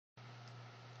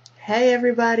Hey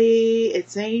everybody,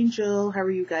 it's Angel. How are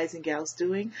you guys and gals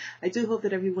doing? I do hope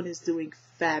that everyone is doing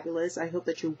fabulous. I hope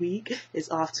that your week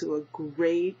is off to a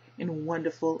great and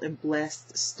wonderful and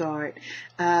blessed start.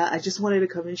 I just wanted to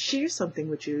come and share something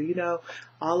with you.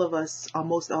 All of us,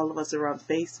 almost all of us, are on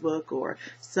Facebook or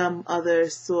some other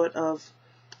sort of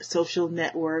social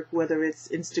network, whether it's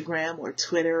Instagram or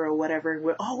Twitter or whatever, and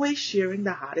we're always sharing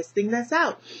the hottest thing that's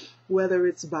out. Whether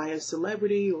it's by a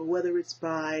celebrity or whether it's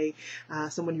by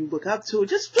someone you look up to, or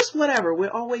just whatever. We're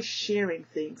always sharing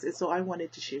things. And so I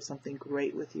wanted to share something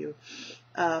great with you.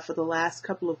 For the last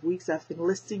couple of weeks, I've been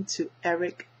listening to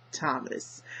Eric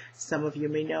Thomas. Some of you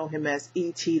may know him as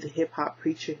E.T. the Hip Hop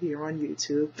Preacher here on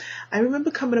YouTube. I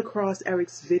remember coming across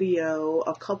Eric's video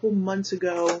a couple months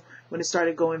ago when it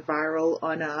started going viral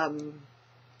on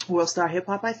World Star Hip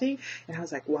Hop, I think, and I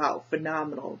was like, wow,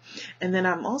 phenomenal. And then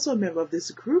I'm also a member of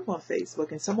this group on Facebook,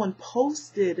 and someone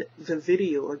posted the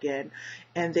video again,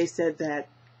 and they said that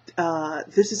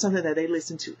this is something that they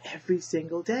listen to every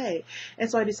single day. And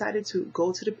so I decided to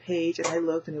go to the page, and I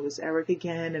looked, and it was Eric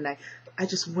again, and I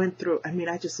just went through,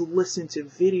 I just listened to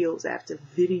videos after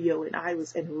video, and I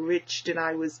was enriched, and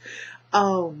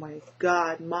oh my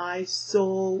God, my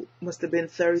soul must have been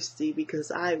thirsty because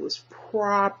I was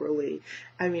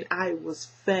I was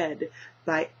fed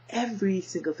by every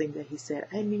single thing that he said.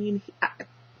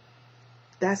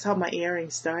 That's how my airing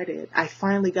started. I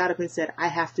finally got up and said, I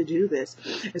have to do this.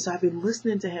 And so I've been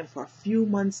listening to him for a few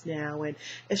months now, and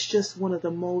it's just one of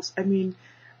the most,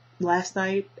 last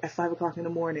night at 5 o'clock in the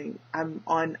morning, I'm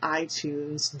on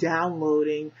iTunes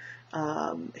downloading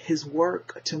his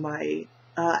work to my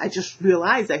I just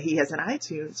realized that he has an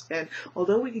iTunes, and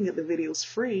although we can get the videos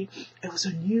free, it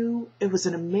was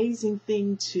an amazing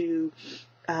thing to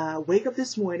wake up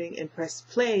this morning and press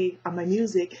play on my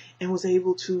music and was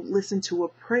able to listen to a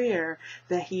prayer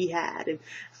that he had. And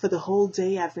for the whole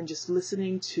day, I've been just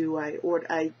listening to,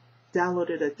 I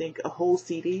downloaded, I think, a whole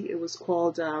CD. It was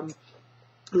called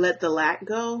Let the Lack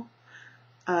Go.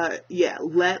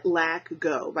 Let Lack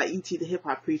Go by E.T. the Hip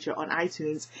Hop Preacher on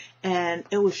iTunes, and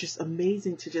it was just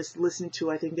amazing to just listen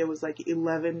to. I think there was like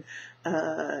 11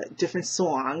 different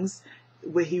songs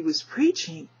where he was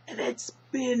preaching, and it's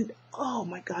been, oh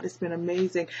my God, it's been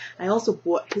amazing. I also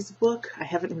bought his book. I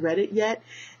haven't read it yet,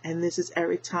 and this is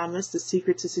Eric Thomas, The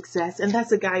Secret to Success, and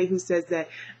that's a guy who says that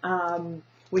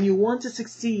when you want to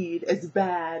succeed as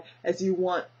bad as you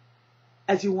want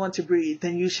to breathe,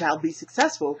 then you shall be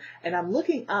successful. And I'm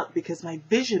looking up because my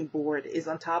vision board is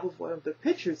on top of one of the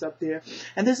pictures up there.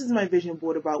 And this is my vision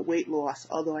board about weight loss,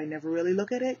 although I never really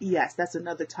look at it. Yes, that's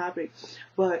another topic.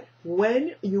 But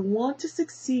when you want to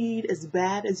succeed as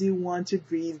bad as you want to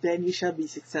breathe, then you shall be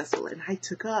successful. And I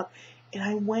took up and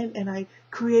I went and I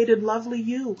created Lovely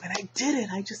You, and I did it.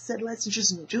 I just said, let's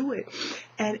just do it.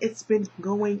 And it's been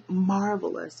going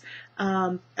marvelous.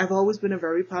 I've always been a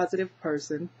very positive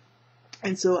person.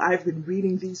 And so I've been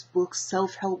reading these books,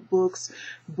 self-help books,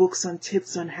 books on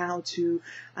tips on how to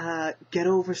get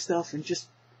over stuff and just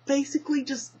basically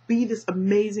just be this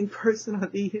amazing person on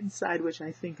the inside, which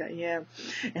I think I am.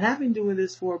 And I've been doing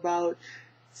this for about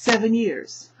 7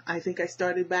 years. I think I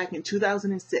started back in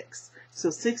 2006. So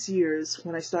 6 years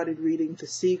when I started reading The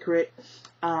Secret,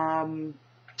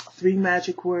 Three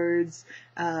Magic Words,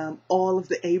 all of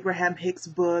the Abraham Hicks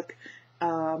book,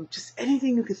 just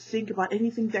anything you could think about,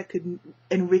 anything that could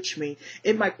enrich me.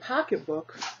 In my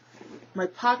pocketbook,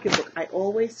 I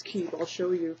always keep, I'll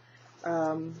show you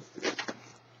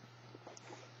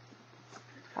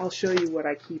what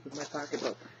I keep in my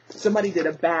pocketbook. Somebody did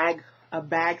a bag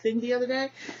thing the other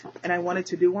day, and I wanted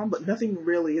to do one, but nothing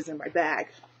really is in my bag.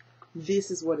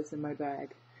 This is what is in my bag.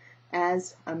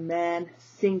 As a Man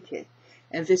Thinketh.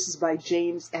 And this is by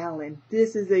James Allen.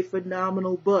 This is a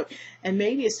phenomenal book. And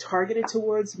maybe it's targeted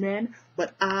towards men,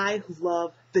 but I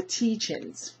love the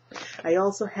teachings. I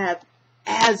also have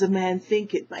As a Man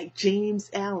Thinketh by James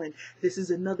Allen. This is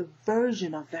another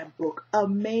version of that book.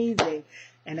 Amazing.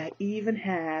 And I even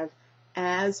have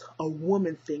As a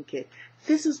Woman Thinketh.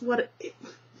 This is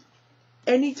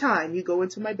anytime you go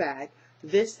into my bag,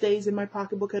 this stays in my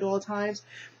pocketbook at all times,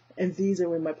 and these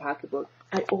are in my pocketbook.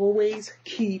 I always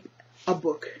keep a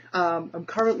book. I'm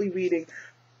currently reading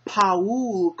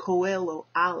Paulo Coelho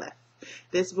Aleph.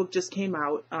 This book just came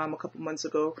out a couple months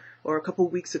ago or a couple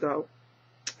weeks ago,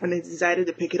 and I decided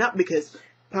to pick it up because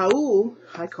Paulo,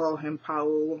 I call him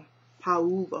Paulo,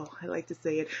 I like to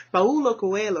say it, Paulo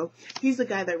Coelho, he's the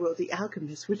guy that wrote The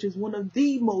Alchemist, which is one of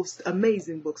the most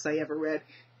amazing books I ever read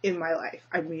in my life.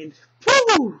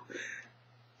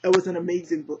 It was an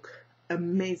amazing book.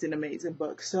 Amazing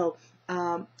book. So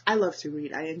I love to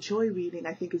read. I enjoy reading.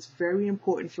 I think it's very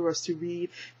important for us to read,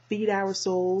 feed our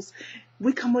souls.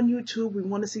 We come on YouTube, we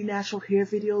want to see natural hair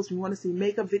videos, we want to see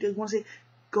makeup videos, we want to say,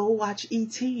 go watch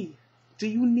E.T. Do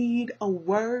you need a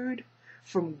word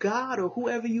from God or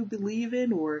whoever you believe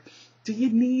in, or do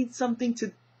you need something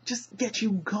to just get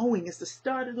you going? It's the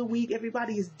start of the week.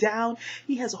 Everybody is down.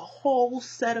 He has a whole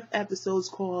set of episodes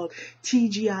called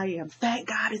TGIM. Thank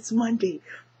God it's Monday.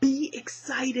 Be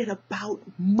excited about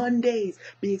Mondays.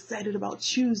 Be excited about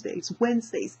Tuesdays,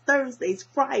 Wednesdays, Thursdays,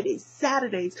 Fridays,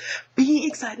 Saturdays. Be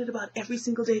excited about every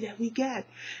single day that we get.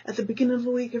 At the beginning of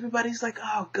the week, everybody's like,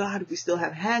 oh God, we still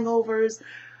have hangovers.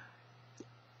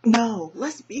 No,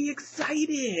 let's be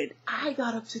excited. I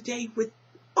got up today with,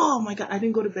 oh my God, I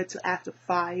didn't go to bed till after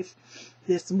 5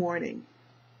 this morning.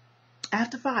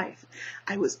 After 5,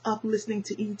 I was up listening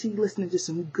to E.T., listening to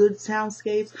some good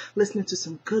soundscapes, listening to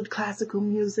some good classical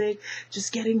music,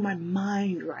 just getting my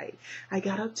mind right. I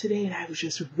got up today and I was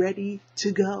just ready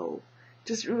to go.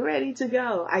 Just ready to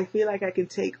go. I feel like I can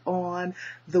take on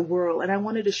the world, and I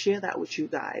wanted to share that with you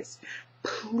guys.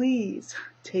 Please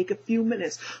take a few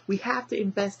minutes. We have to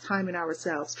invest time in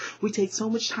ourselves. We take so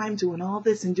much time doing all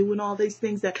this and doing all these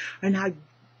things that are not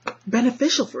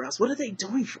beneficial for us. What are they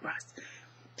doing for us?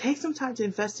 Take some time to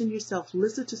invest in yourself.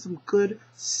 Listen to some good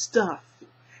stuff.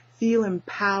 Feel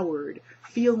empowered.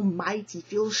 Feel mighty.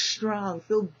 Feel strong.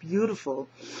 Feel beautiful.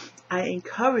 I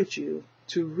encourage you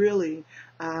to really,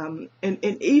 and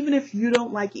even if you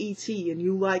don't like E.T. and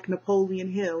you like Napoleon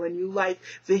Hill and you like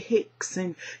the Hicks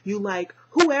and you like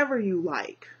whoever you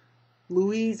like,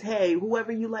 Louise Hay,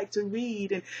 whoever you like to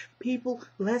read, and people,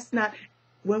 let's not,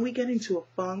 when we get into a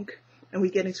funk and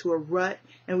we get into a rut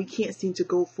and we can't seem to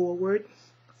go forward,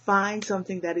 find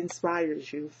something that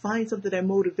inspires you. Find something that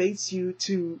motivates you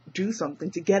to do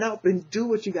something, to get up and do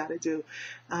what you got to do.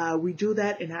 We do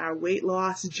that in our weight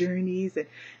loss journeys, and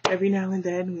every now and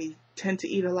then we tend to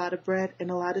eat a lot of bread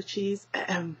and a lot of cheese.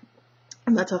 I'm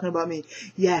not talking about me.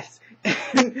 Yes,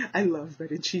 I love bread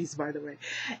and cheese, by the way.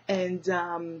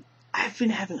 And I've been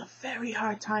having a very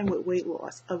hard time with weight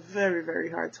loss, a very, very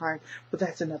hard time, but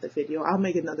that's another video. I'll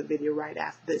make another video right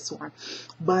after this one.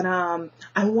 But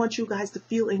I want you guys to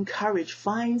feel encouraged.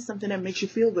 Find something that makes you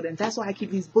feel good, and that's why I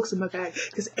keep these books in my bag,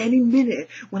 because any minute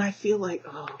when I feel like,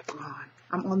 oh God,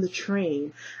 I'm on the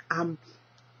train,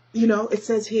 you know, it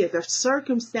says here, the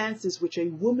circumstances which a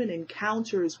woman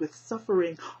encounters with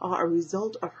suffering are a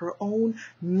result of her own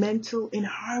mental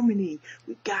inharmony.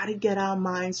 We got to get our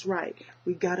minds right.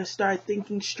 We got to start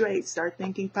thinking straight, start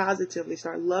thinking positively,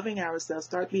 start loving ourselves,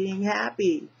 start being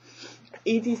happy.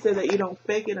 E.T. said that you don't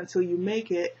fake it until you make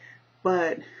it,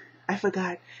 but I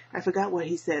forgot what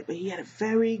he said, but he had a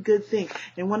very good thing.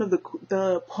 And one of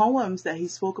the poems that he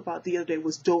spoke about the other day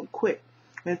was "Don't Quit."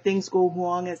 When things go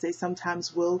wrong, as they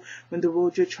sometimes will, when the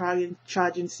road you're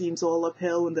charging seems all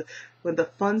uphill, when the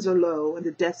funds are low and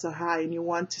the debts are high, and you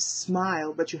want to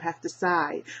smile but you have to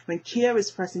sigh, when care is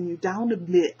pressing you down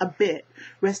a bit,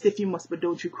 rest if you must, but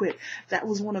don't you quit. That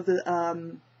was one of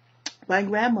the my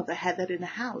grandmother had that in the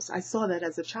house. I saw that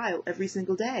as a child every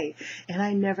single day, and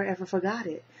I never ever forgot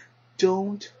it.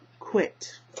 Don't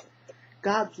quit.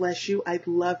 God bless you. I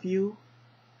love you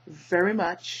very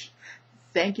much.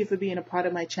 Thank you for being a part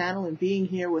of my channel and being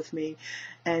here with me.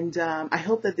 And I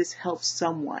hope that this helps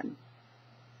someone.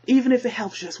 Even if it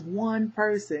helps just one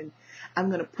person. I'm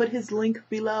going to put his link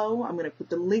below. I'm going to put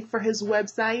the link for his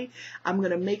website. I'm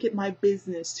going to make it my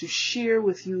business to share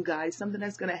with you guys something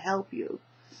that's going to help you.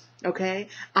 Okay?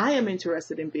 I am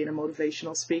interested in being a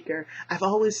motivational speaker. I've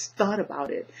always thought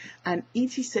about it. And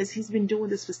E.T. says he's been doing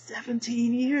this for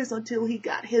 17 years until he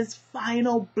got his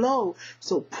final blow.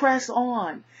 So press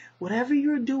on. Whatever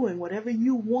you're doing, whatever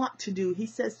you want to do, he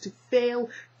says to fail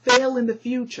in the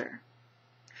future.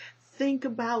 Think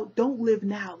about, don't live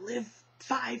now, live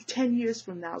 5, 10 years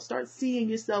from now. Start seeing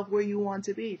yourself where you want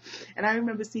to be. And I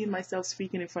remember seeing myself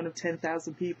speaking in front of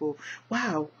 10,000 people.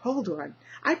 Wow, hold on.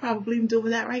 I probably am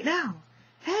doing that right now.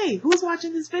 Hey, who's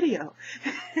watching this video?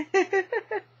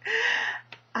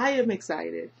 I am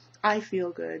excited. I feel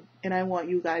good. And I want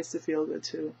you guys to feel good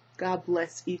too. God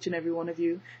bless each and every one of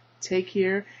you. Take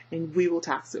care, and we will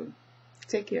talk soon.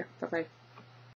 Take care. Bye-bye.